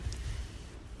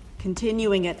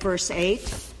Continuing at verse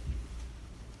 8,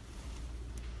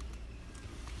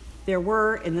 there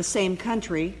were in the same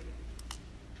country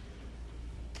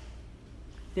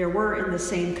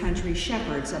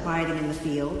shepherds abiding in the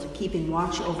field, keeping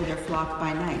watch over their flock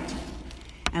by night.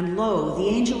 And lo, the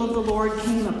angel of the Lord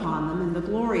came upon them, and the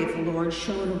glory of the Lord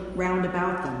shone round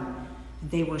about them.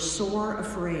 And they were sore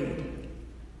afraid.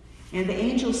 And the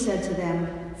angel said to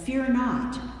them, "Fear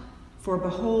not, for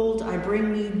behold, I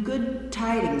bring you good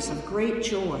tidings of great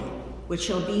joy, which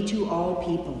shall be to all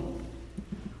people.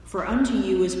 For unto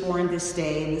you is born this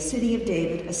day in the city of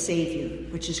David a Savior,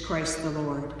 which is Christ the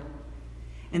Lord.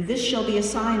 And this shall be a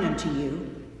sign unto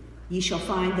you. Ye shall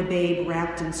find the babe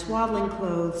wrapped in swaddling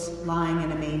clothes, lying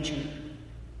in a manger."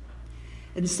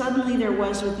 And suddenly there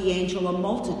was with the angel a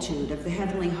multitude of the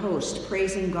heavenly host,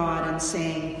 praising God and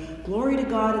saying, "Glory to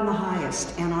God in the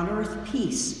highest, and on earth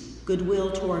peace,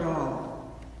 goodwill toward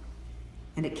all."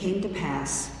 And it came to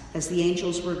pass, as the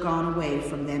angels were gone away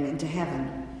from them into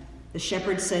heaven, the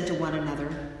shepherds said to one another,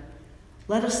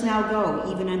 "Let us now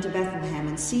go even unto Bethlehem,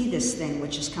 and see this thing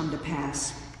which is come to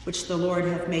pass, which the Lord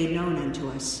hath made known unto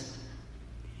us."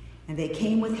 And they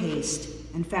came with haste,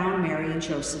 and found Mary and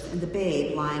Joseph and the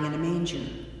babe lying in a manger.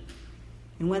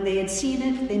 And when they had seen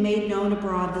it, they made known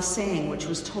abroad the saying which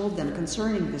was told them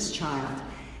concerning this child.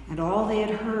 And all that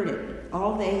heard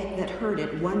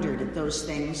it wondered at those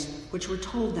things which were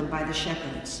told them by the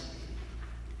shepherds.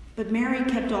 But Mary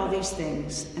kept all these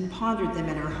things, and pondered them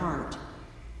in her heart.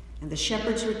 And the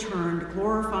shepherds returned,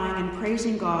 glorifying and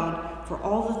praising God for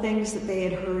all the things that they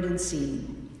had heard and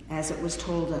seen, as it was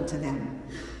told unto them.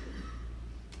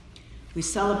 We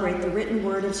celebrate the written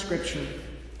word of Scripture.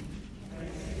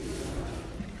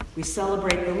 We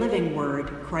celebrate the living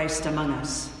word, Christ among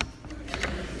us.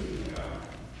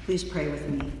 Please pray with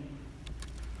me.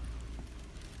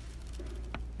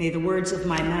 May the words of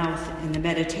my mouth and the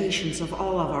meditations of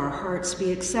all of our hearts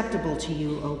be acceptable to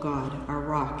you, O God, our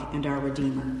rock and our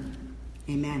Redeemer.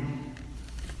 Amen.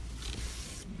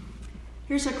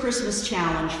 Here's a Christmas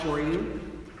challenge for you.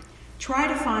 Try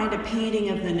to find a painting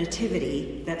of the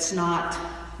Nativity that's not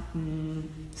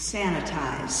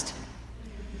sanitized.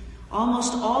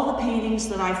 Almost all the paintings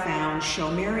that I found show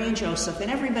Mary and Joseph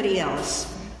and everybody else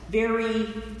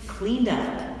very cleaned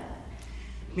up.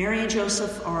 Mary and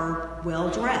Joseph are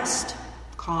well-dressed,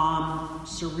 calm,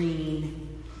 serene.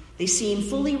 They seem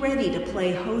fully ready to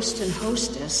play host and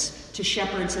hostess to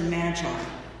shepherds and magi.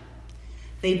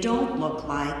 They don't look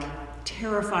like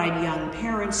terrified young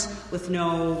parents with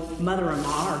no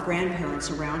mother-in-law or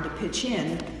grandparents around to pitch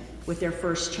in with their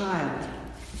first child.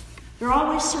 They're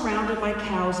always surrounded by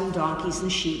cows and donkeys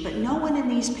and sheep, but no one in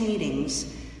these paintings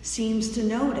seems to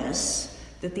notice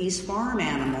that these farm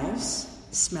animals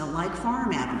smell like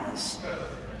farm animals.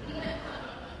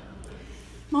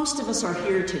 Most of us are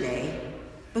here today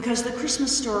because the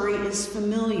Christmas story is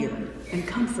familiar and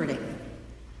comforting.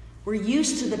 We're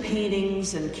used to the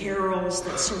paintings and carols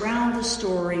that surround the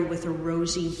story with a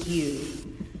rosy hue.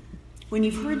 When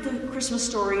you've heard the Christmas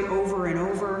story over and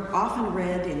over, often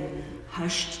read in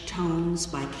hushed tones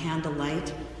by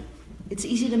candlelight, it's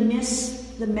easy to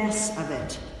miss the mess of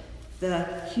it, the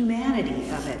humanity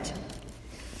of it,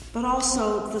 but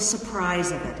also the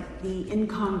surprise of it, the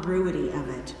incongruity of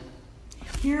it.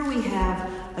 Here we have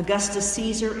Augustus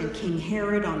Caesar and King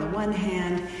Herod on the one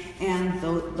hand, and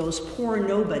those poor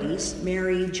nobodies,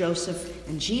 Mary, Joseph,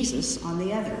 and Jesus on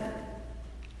the other.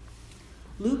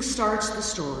 Luke starts the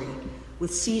story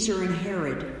with Caesar and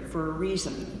Herod for a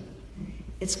reason.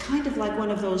 It's kind of like one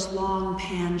of those long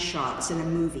pan shots in a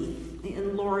movie,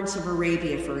 in Lawrence of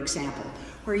Arabia, for example,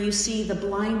 where you see the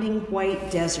blinding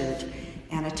white desert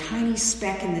and a tiny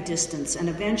speck in the distance, and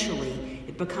eventually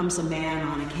it becomes a man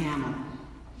on a camel.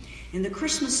 In the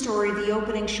Christmas story, the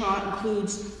opening shot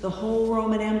includes the whole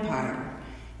Roman Empire,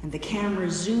 and the camera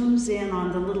zooms in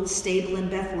on the little stable in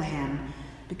Bethlehem,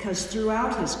 because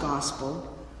throughout his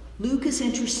gospel, Luke is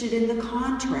interested in the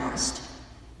contrast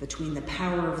between the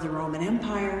power of the Roman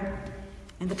Empire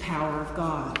and the power of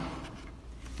God.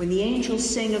 When the angels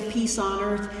sing of peace on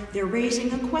earth, they're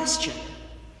raising a question.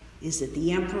 Is it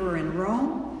the emperor in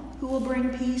Rome who will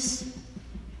bring peace,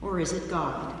 or is it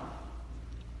God?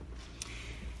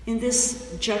 In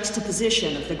this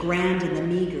juxtaposition of the grand and the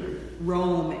meager,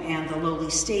 Rome and the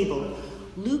lowly stable,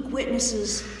 Luke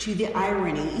witnesses to the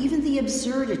irony, even the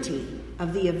absurdity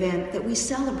of the event that we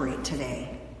celebrate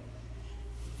today.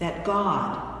 That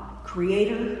God,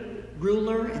 creator,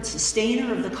 ruler, and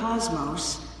sustainer of the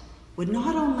cosmos, would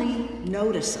not only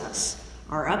notice us,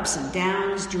 our ups and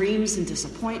downs, dreams and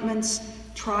disappointments,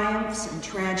 triumphs and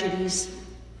tragedies,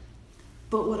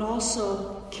 but would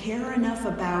also care enough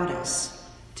about us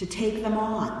to take them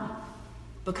on,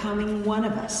 becoming one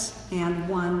of us and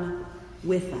one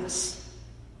with us.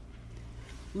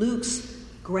 Luke's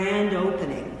grand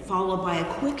opening, followed by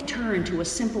a quick turn to a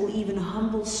simple, even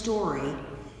humble story,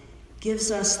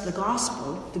 gives us the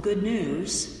gospel, the good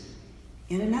news,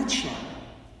 in a nutshell.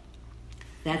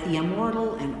 That the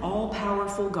immortal and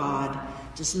all-powerful God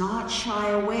does not shy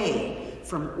away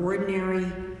from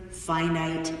ordinary,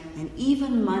 finite, and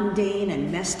even mundane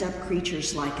and messed up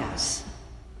creatures like us.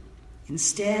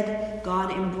 Instead,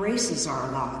 God embraces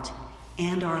our lot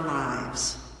and our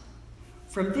lives.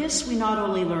 From this, we not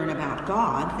only learn about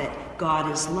God, that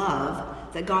God is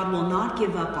love, that God will not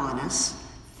give up on us,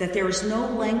 that there is no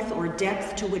length or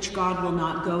depth to which God will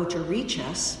not go to reach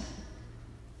us.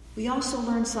 We also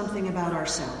learn something about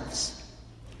ourselves,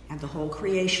 and the whole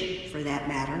creation, for that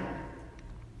matter.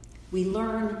 We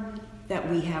learn that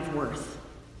we have worth,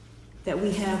 that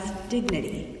we have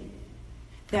dignity,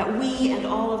 that we and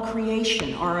all of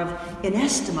creation are of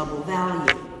inestimable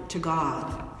value to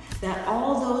God, that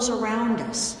all those around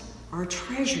us are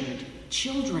treasured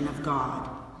children of God,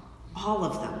 all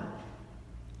of them.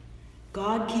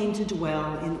 God came to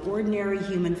dwell in ordinary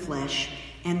human flesh,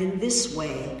 and in this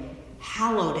way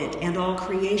hallowed it and all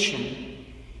creation,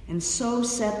 and so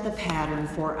set the pattern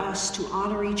for us to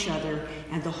honor each other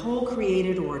and the whole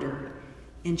created order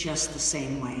in just the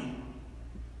same way.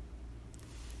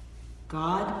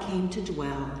 God came to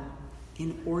dwell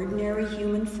in ordinary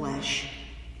human flesh,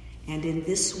 and in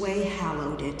this way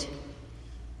hallowed it,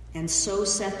 and so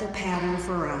set the pattern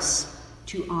for us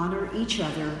to honor each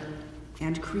other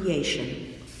and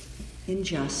creation in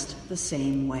just the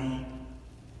same way.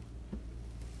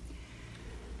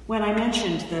 When I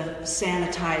mentioned the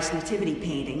sanitized nativity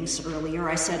paintings earlier,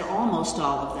 I said almost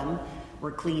all of them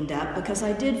were cleaned up because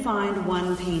I did find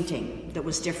one painting that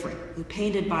was different,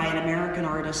 painted by an American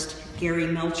artist, Gary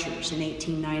Melchers, in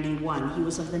 1891. He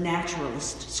was of the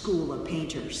Naturalist school of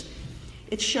painters.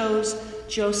 It shows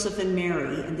Joseph and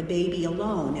Mary and the baby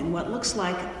alone in what looks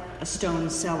like a stone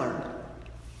cellar.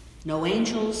 No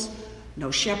angels,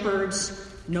 no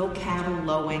shepherds, no cattle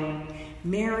lowing.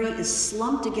 Mary is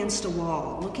slumped against a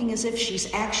wall, looking as if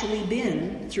she's actually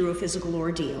been through a physical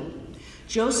ordeal.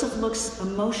 Joseph looks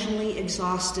emotionally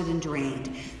exhausted and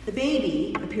drained. The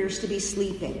baby appears to be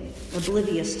sleeping,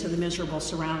 oblivious to the miserable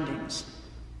surroundings.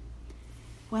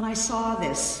 When I saw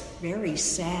this very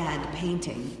sad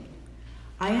painting,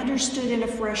 I understood in a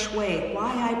fresh way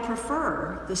why I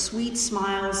prefer the sweet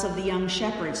smiles of the young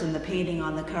shepherds in the painting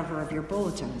on the cover of your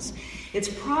bulletins. It's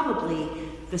probably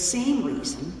the same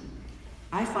reason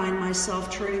I find myself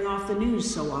turning off the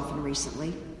news so often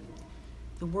recently.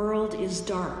 The world is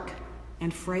dark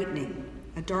and frightening,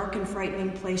 a dark and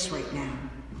frightening place right now.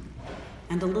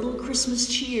 And a little Christmas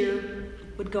cheer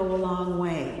would go a long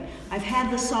way. I've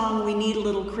had the song "We Need a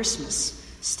Little Christmas"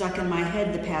 stuck in my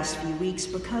head the past few weeks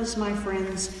because, my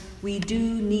friends, we do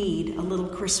need a little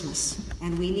Christmas,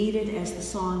 and we need it, as the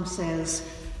song says,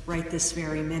 right this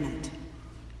very minute.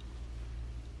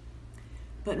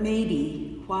 But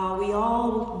maybe, while we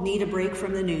all need a break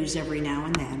from the news every now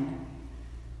and then,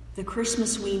 the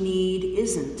Christmas we need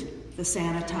isn't the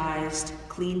sanitized,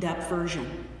 cleaned up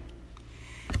version.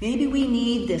 Maybe we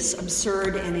need this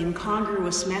absurd and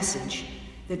incongruous message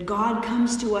that God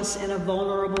comes to us in a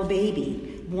vulnerable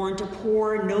baby, born to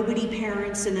poor, nobody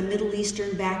parents in a Middle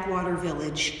Eastern backwater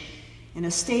village, in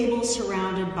a stable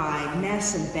surrounded by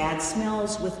mess and bad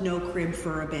smells with no crib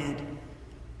for a bed.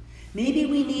 Maybe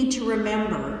we need to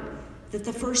remember that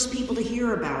the first people to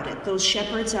hear about it, those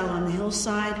shepherds out on the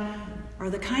hillside, are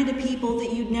the kind of people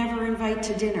that you'd never invite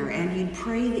to dinner and you'd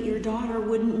pray that your daughter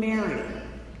wouldn't marry.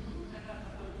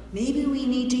 Maybe we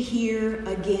need to hear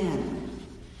again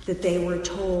that they were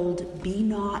told, "Be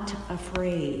not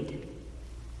afraid."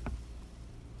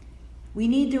 We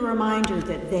need the reminder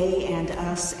that they and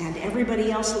us and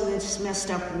everybody else in this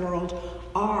messed up world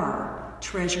are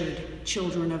treasured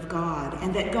children of God,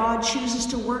 and that God chooses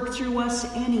to work through us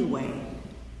anyway,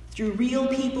 through real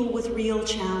people with real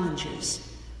challenges.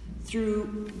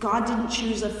 God didn't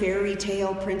choose a fairy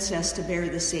tale princess to bear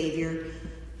the Savior,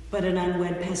 but an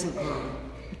unwed peasant girl.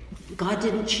 God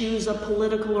didn't choose a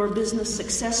political or business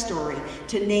success story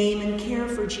to name and care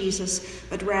for Jesus,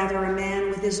 but rather a man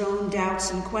with his own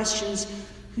doubts and questions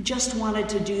who just wanted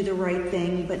to do the right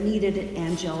thing but needed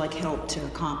angelic help to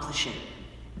accomplish it.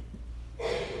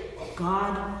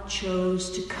 God chose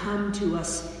to come to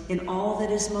us in all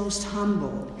that is most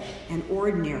humble and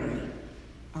ordinary,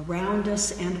 around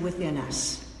us and within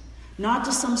us. Not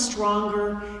to some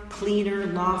stronger, cleaner,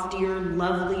 loftier,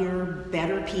 lovelier,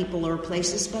 better people or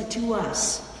places, but to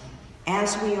us,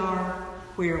 as we are,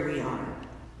 where we are.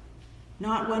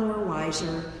 not when we're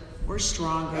wiser or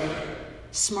stronger,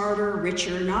 smarter,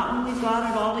 richer, not when we've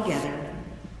got it all together.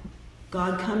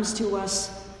 God comes to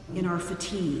us in our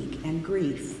fatigue and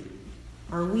grief,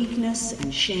 our weakness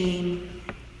and shame,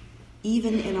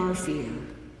 even in our fear,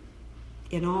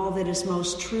 in all that is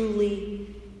most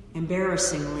truly,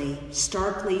 embarrassingly,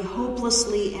 starkly,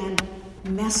 hopelessly, and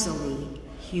messily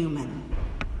human.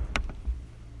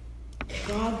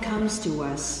 God comes to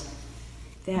us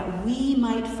that we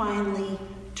might finally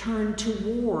turn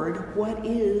toward what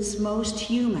is most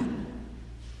human,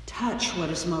 touch what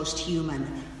is most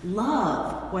human,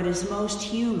 love what is most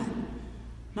human,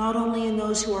 not only in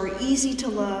those who are easy to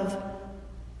love,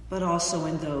 but also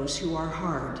in those who are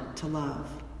hard to love.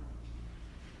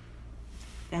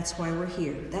 That's why we're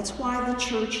here. That's why the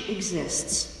church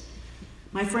exists.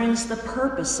 My friends, the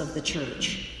purpose of the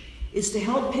church is to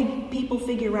help people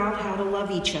figure out how to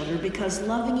love each other, because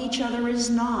loving each other is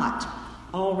not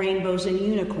all rainbows and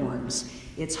unicorns.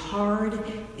 It's hard,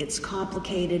 it's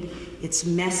complicated, it's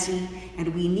messy,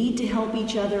 and we need to help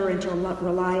each other and to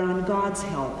rely on God's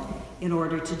help in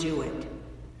order to do it.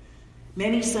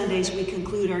 Many Sundays we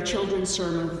conclude our children's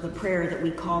sermon with a prayer that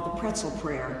we call the pretzel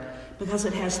prayer, because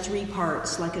it has 3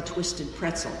 parts, like a twisted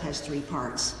pretzel has 3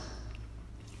 parts.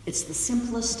 It's the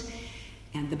simplest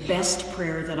and the best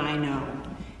prayer that I know.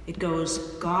 It goes,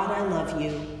 God, I love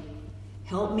you.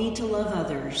 Help me to love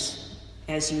others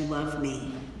as you love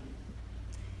me.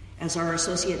 As our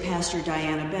associate pastor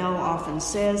Diana Bell often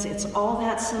says, it's all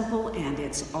that simple and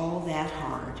it's all that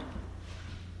hard.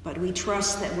 But we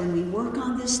trust that when we work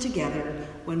on this together,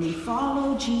 when we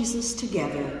follow Jesus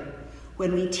together,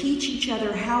 when we teach each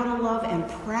other how to love and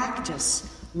practice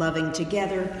loving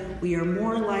together, we are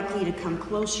more likely to come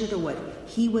closer to what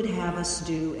he would have us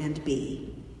do and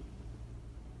be.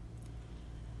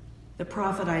 The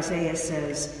prophet Isaiah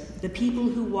says, the people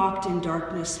who walked in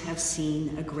darkness have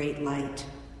seen a great light.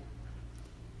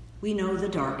 We know the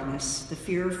darkness, the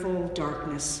fearful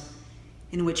darkness,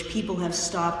 in which people have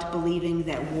stopped believing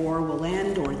that war will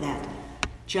end, or that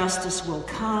justice will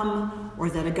come, or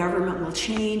that a government will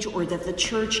change, or that the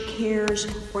church cares,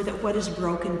 or that what is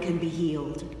broken can be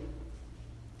healed.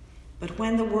 But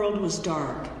when the world was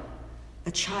dark,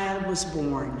 a child was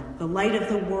born, the light of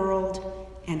the world,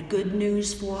 and good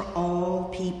news for all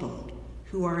people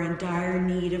who are in dire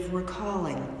need of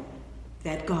recalling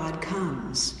that God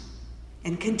comes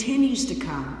and continues to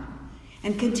come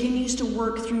and continues to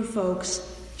work through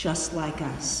folks just like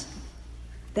us.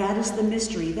 That is the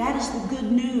mystery. That is the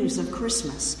good news of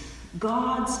Christmas.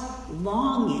 God's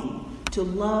longing to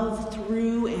love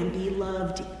through and be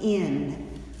loved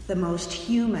in the most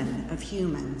human of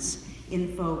humans,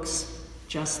 in folks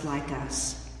just like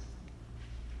us.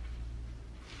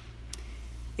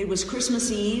 It was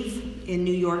Christmas Eve in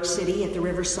New York City at the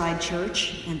Riverside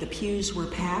Church, and the pews were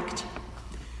packed.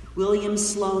 William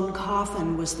Sloane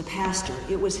Coffin was the pastor.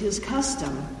 It was his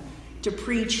custom to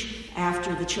preach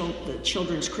after the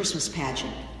children's Christmas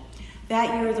pageant.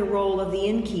 That year, the role of the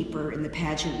innkeeper in the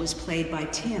pageant was played by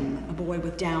Tim, a boy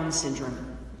with Down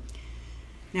syndrome.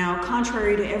 Now,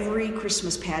 contrary to every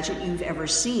Christmas pageant you've ever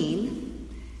seen,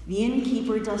 the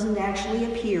innkeeper doesn't actually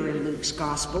appear in Luke's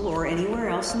gospel or anywhere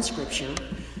else in Scripture,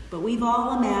 but we've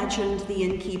all imagined the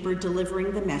innkeeper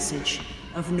delivering the message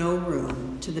of no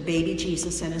room to the baby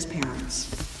Jesus and his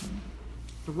parents.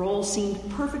 The role seemed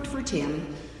perfect for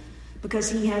Tim because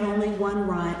he had only one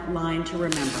line to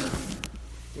remember.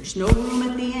 There's no room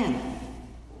at the inn.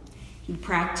 He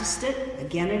practiced it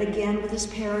again and again with his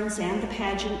parents and the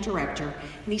pageant director,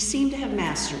 and he seemed to have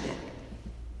mastered it.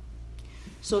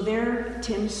 So there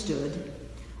Tim stood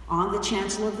on the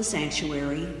chancel of the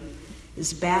sanctuary,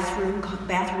 his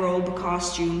bathrobe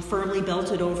costume firmly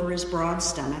belted over his broad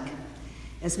stomach,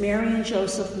 as Mary and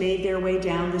Joseph made their way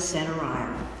down the center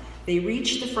aisle. They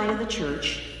reached the front of the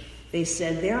church, they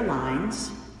said their lines,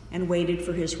 and waited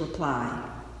for his reply.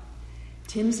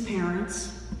 Tim's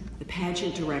parents, the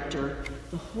pageant director,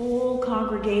 the whole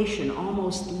congregation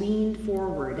almost leaned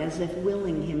forward as if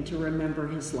willing him to remember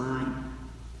his line.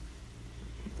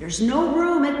 "There's no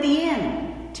room at the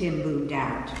inn," Tim boomed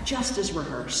out, just as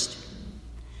rehearsed.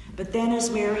 But then as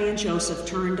Mary and Joseph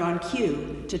turned on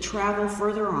cue to travel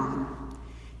further on,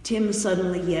 Tim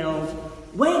suddenly yelled,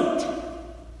 "Wait!"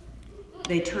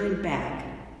 They turned back,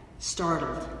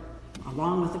 startled,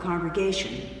 along with the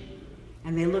congregation,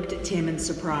 and they looked at Tim in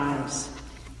surprise.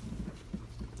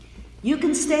 "You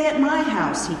can stay at my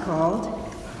house," he called.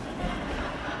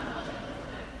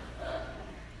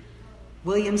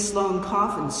 William Sloane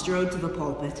Coffin strode to the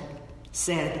pulpit,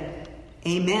 said,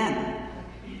 "Amen,"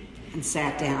 and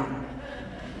sat down.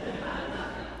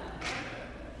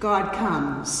 God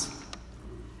comes.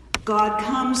 God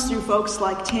comes through folks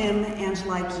like Tim and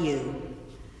like you,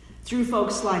 through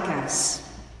folks like us.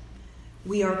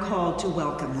 We are called to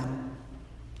welcome them.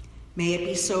 May it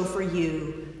be so for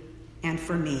you and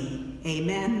for me.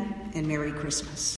 Amen, and Merry Christmas.